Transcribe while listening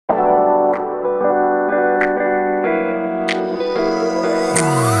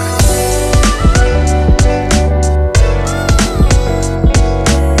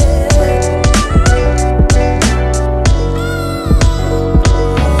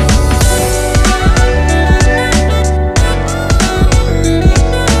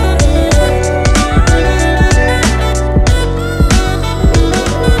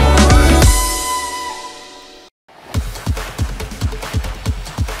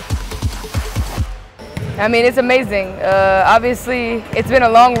I mean, it's amazing. Obviously, it's been a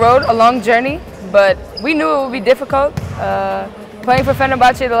long road, a long journey, but we knew it would be difficult. Playing for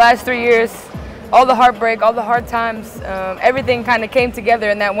Fenerbahçe the last 3 years, all the heartbreak, all the hard times, everything kind of came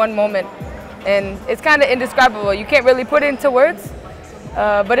together in that one moment. And it's kind of indescribable. You can't really put it into words,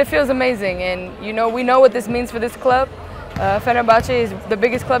 but it feels amazing. And you know, we know what this means for this club. Fenerbahçe is the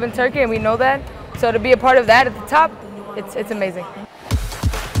biggest club in Turkey, and we know that. So to be a part of that at the top, it's amazing.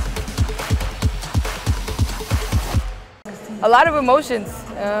 A lot of emotions.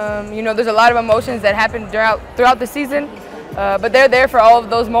 You know, there's a lot of emotions that happen throughout the season, but they're there for all of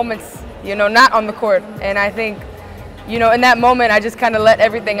those moments, you know, not on the court. And I think, you know, in that moment, I just kind of let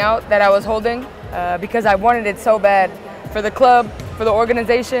everything out that I was holding because I wanted it so bad for the club, for the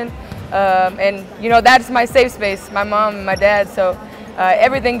organization. And, you know, that's my safe space, my mom and my dad. So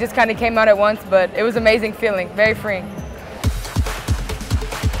everything just kind of came out at once, but it was an amazing feeling, very freeing.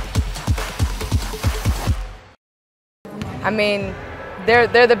 I mean,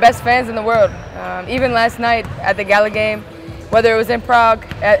 they're the best fans in the world. Even last night at the gala game, whether it was in Prague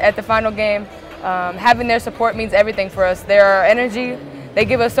at the final game, having their support means everything for us. They're our energy. They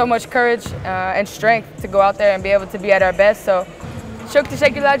give us so much courage and strength to go out there and be able to be at our best. So, çok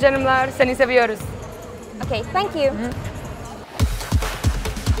teşekkürler canımlar. Seni seviyoruz. Okay, thank you.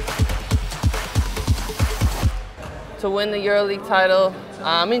 To win the EuroLeague title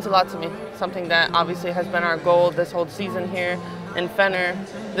means a lot to me. Something that obviously has been our goal this whole season here in Fener,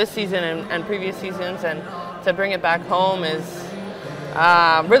 this season and previous seasons, and to bring it back home is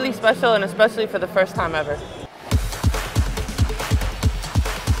really special, and especially for the first time ever.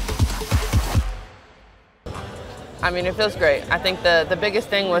 I mean, it feels great. I think the biggest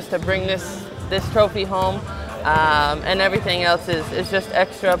thing was to bring this trophy home, and everything else is just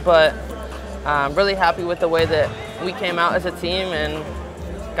extra, but I'm really happy with the way that we came out as a team and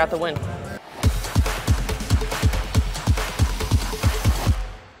got the win.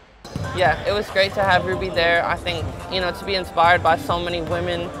 Yeah, it was great to have Ruby there. I think, you know, to be inspired by so many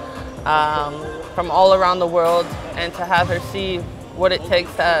women from all around the world, and to have her see what it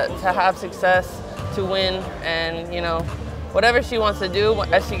takes to have success, to win, and, you know, whatever she wants to do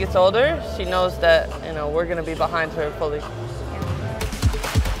as she gets older, she knows that, you know, we're going to be behind her fully.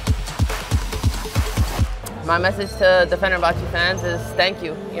 My message to the Fenerbahçe fans is thank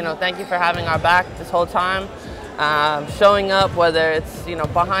you. You know, thank you for having our back this whole time. Showing up, whether it's, you know,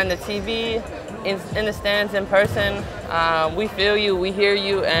 behind the TV, in the stands, in person. We feel you, we hear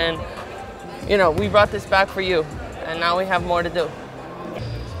you, and, you know, we brought this back for you, and now we have more to do.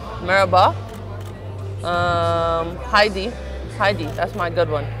 Merhaba. Heidi, that's my good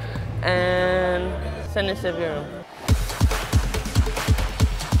one. And seni seviyorum.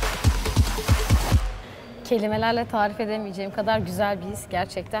 Kelimelerle tarif edemeyeceğim kadar güzel bir his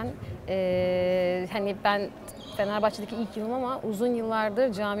gerçekten. Hani ben Fenerbahçe'deki ilk yılım ama uzun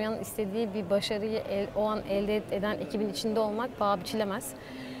yıllardır camianın istediği bir başarıyı o an elde eden ekibin içinde olmak paha biçilemez.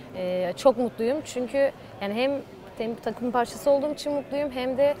 Çok mutluyum çünkü yani hem takım parçası olduğum için mutluyum,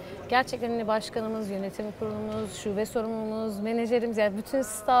 hem de gerçekten hani başkanımız, yönetim kurulumuz, şube sorumlumuz, menajerimiz, yani bütün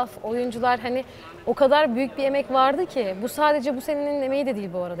staff, oyuncular, hani o kadar büyük bir emek vardı ki bu sadece bu senenin emeği de değil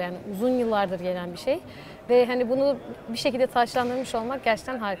bu arada, yani uzun yıllardır gelen bir şey ve hani bunu bir şekilde taçlandırmış olmak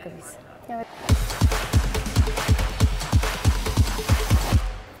gerçekten harika bir his. Evet.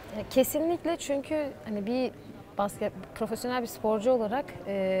 Kesinlikle, çünkü hani bir profesyonel bir sporcu olarak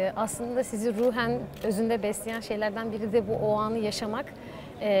aslında sizi ruhen özünde besleyen şeylerden biri de bu o anı yaşamak.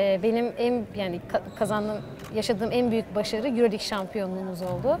 Benim yaşadığım en büyük başarı EuroLeague şampiyonluğumuz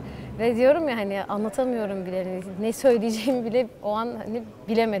oldu. Ve diyorum ya, hani anlatamıyorum bile, ne söyleyeceğimi bile o an hani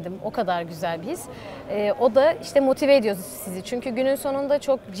bilemedim. O kadar güzel bir his. O da işte motive ediyor sizi. Çünkü günün sonunda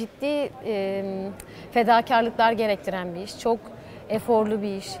çok ciddi fedakarlıklar gerektiren bir iş. Çok eforlu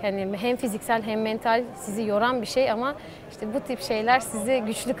bir iş. Yani hem fiziksel hem mental sizi yoran bir şey, ama işte bu tip şeyler sizi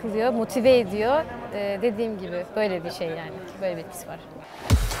güçlü kılıyor, motive ediyor. Dediğim gibi böyle bir şey yani. Böyle bir his var.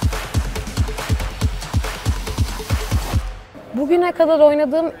 Bugüne kadar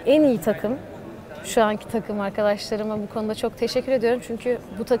oynadığım en iyi takım. Şu anki takım arkadaşlarıma bu konuda çok teşekkür ediyorum. Çünkü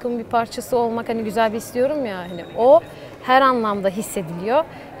bu takımın bir parçası olmak, hani güzel bir istiyorum ya, hani o her anlamda hissediliyor.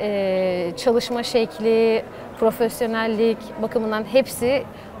 Çalışma şekli, profesyonellik bakımından hepsi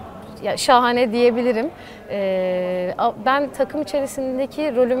şahane diyebilirim. Ben takım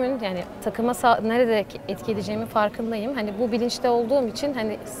içerisindeki rolümün, yani takıma nerede etki edeceğimin farkındayım. Hani bu bilinçte olduğum için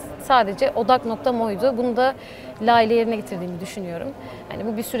hani sadece odak noktam oydu. Bunu da layığıyla yerine getirdiğimi düşünüyorum. Hani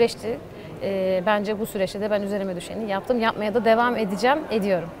bu bir süreçti. Bence bu süreçte de ben üzerime düşeni yaptım. Yapmaya da devam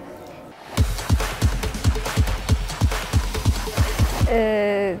ediyorum.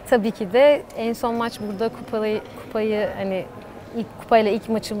 Tabii ki de en son maç burada kupayı hani kupayla ilk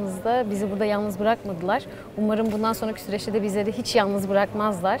maçımızda bizi burada yalnız bırakmadılar. Umarım bundan sonraki süreçte de bizleri hiç yalnız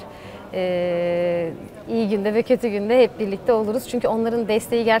bırakmazlar. İyi günde ve kötü günde hep birlikte oluruz. Çünkü onların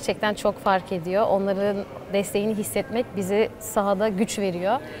desteği gerçekten çok fark ediyor. Onların desteğini hissetmek bize sahada güç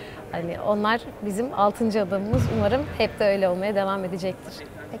veriyor. Hani onlar bizim 6. adamımız. Umarım hep de öyle olmaya devam edecektir.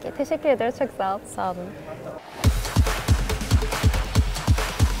 Peki, teşekkür ederiz. Çok sağ ol. Sağ olun.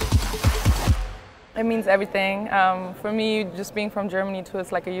 It means everything. For me, just being from Germany too,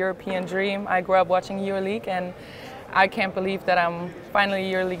 it's like a European dream. I grew up watching Euroleague and I can't believe that I'm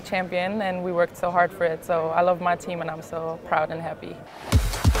finally Euroleague champion and we worked so hard for it. So I love my team and I'm so proud and happy.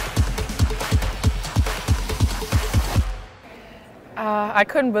 I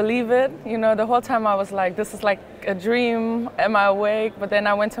couldn't believe it. You know, the whole time I was like, this is like a dream. Am I awake? But then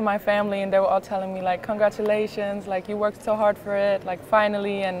I went to my family and they were all telling me like, congratulations, like you worked so hard for it, like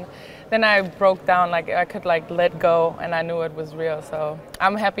finally. And then I broke down, like I could like let go and I knew it was real. So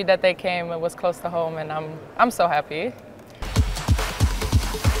I'm happy that they came. It was close to home and I'm so happy.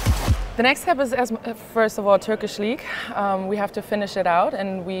 The next step is, first of all, Turkish League. We have to finish it out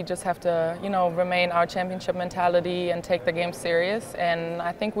and we just have to, you know, remain our championship mentality and take the game serious. And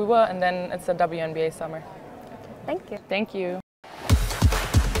I think we will. And then it's a WNBA summer. Thank you. Thank you.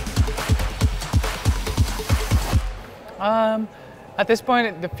 At this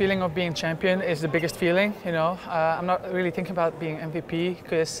point, the feeling of being champion is the biggest feeling, you know. I'm not really thinking about being MVP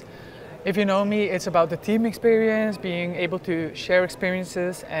because if you know me, it's about the team experience, being able to share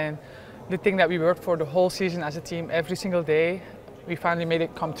experiences and the thing that we worked for the whole season as a team every single day, we finally made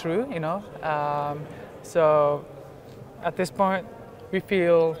it come true, you know. So at this point, we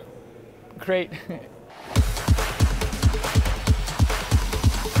feel great.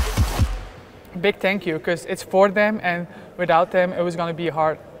 Big thank you, because it's for them, and without them, it was going to be a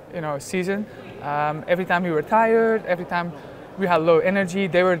hard, you know, season. Every time we were tired, every time we had low energy,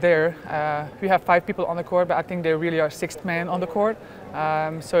 they were there. We have 5 people on the court, but I think they really are 6th man on the court.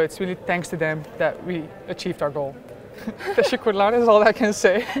 So it's really thanks to them that we achieved our goal. Teşekkürler is all I can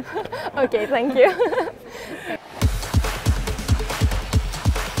say. Okay, thank you.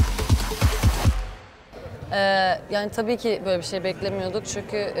 Yani tabii ki böyle bir şey beklemiyorduk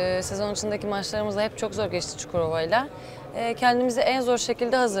çünkü sezon içindeki maçlarımız da hep çok zor geçti Çukurova'yla. Kendimizi en zor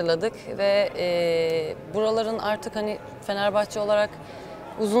şekilde hazırladık ve buraların artık hani Fenerbahçe olarak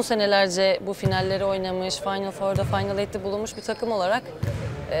uzun senelerce bu finalleri oynamış, Final Four'da, Final 8'de bulunmuş bir takım olarak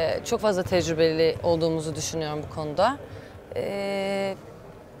çok fazla tecrübeli olduğumuzu düşünüyorum bu konuda.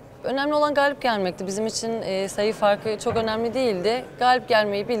 Önemli olan galip gelmekti. Bizim için sayı farkı çok önemli değildi. Galip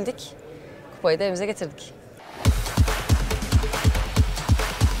gelmeyi bildik, kupayı da evimize getirdik.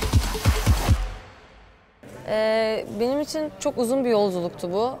 Benim için çok uzun bir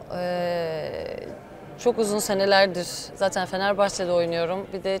yolculuktu bu. Çok uzun senelerdir zaten Fenerbahçe'de oynuyorum.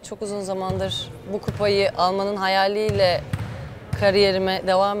 Bir de çok uzun zamandır bu kupayı almanın hayaliyle kariyerime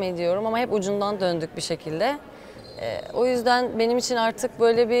devam ediyorum ama hep ucundan döndük bir şekilde. O yüzden benim için artık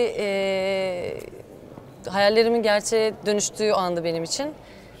böyle bir hayallerimin gerçeğe dönüştüğü andı benim için.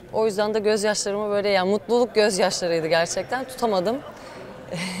 O yüzden de gözyaşlarımı böyle, yani mutluluk gözyaşlarıydı gerçekten, tutamadım.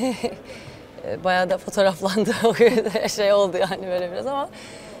 Bayağı da fotoğraflandı, şey oldu yani böyle biraz ama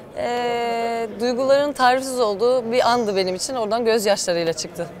duyguların tarifsiz olduğu bir andı benim için, oradan gözyaşlarıyla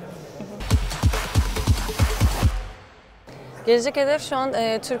çıktı. Gelecek hedef şu an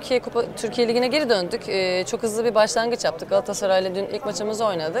Türkiye Ligi'ne geri döndük. Çok hızlı bir başlangıç yaptık. Galatasaray'la dün ilk maçımızı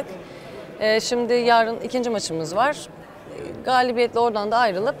oynadık. Şimdi yarın ikinci maçımız var. Galibiyetle oradan da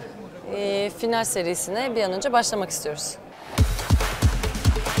ayrılıp final serisine bir an önce başlamak istiyoruz.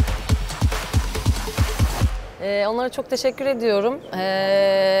 Onlara çok teşekkür ediyorum.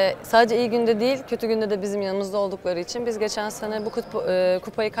 Sadece iyi günde değil, kötü günde de bizim yanımızda oldukları için. Biz geçen sene bu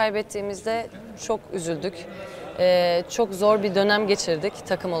kupayı kaybettiğimizde çok üzüldük. Çok zor bir dönem geçirdik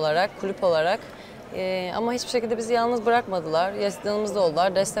takım olarak, kulüp olarak. Ama hiçbir şekilde bizi yalnız bırakmadılar. Yanımızda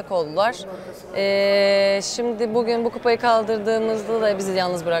oldular, destek oldular. Şimdi bugün bu kupayı kaldırdığımızda da bizi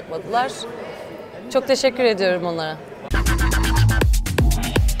yalnız bırakmadılar. Çok teşekkür ediyorum onlara.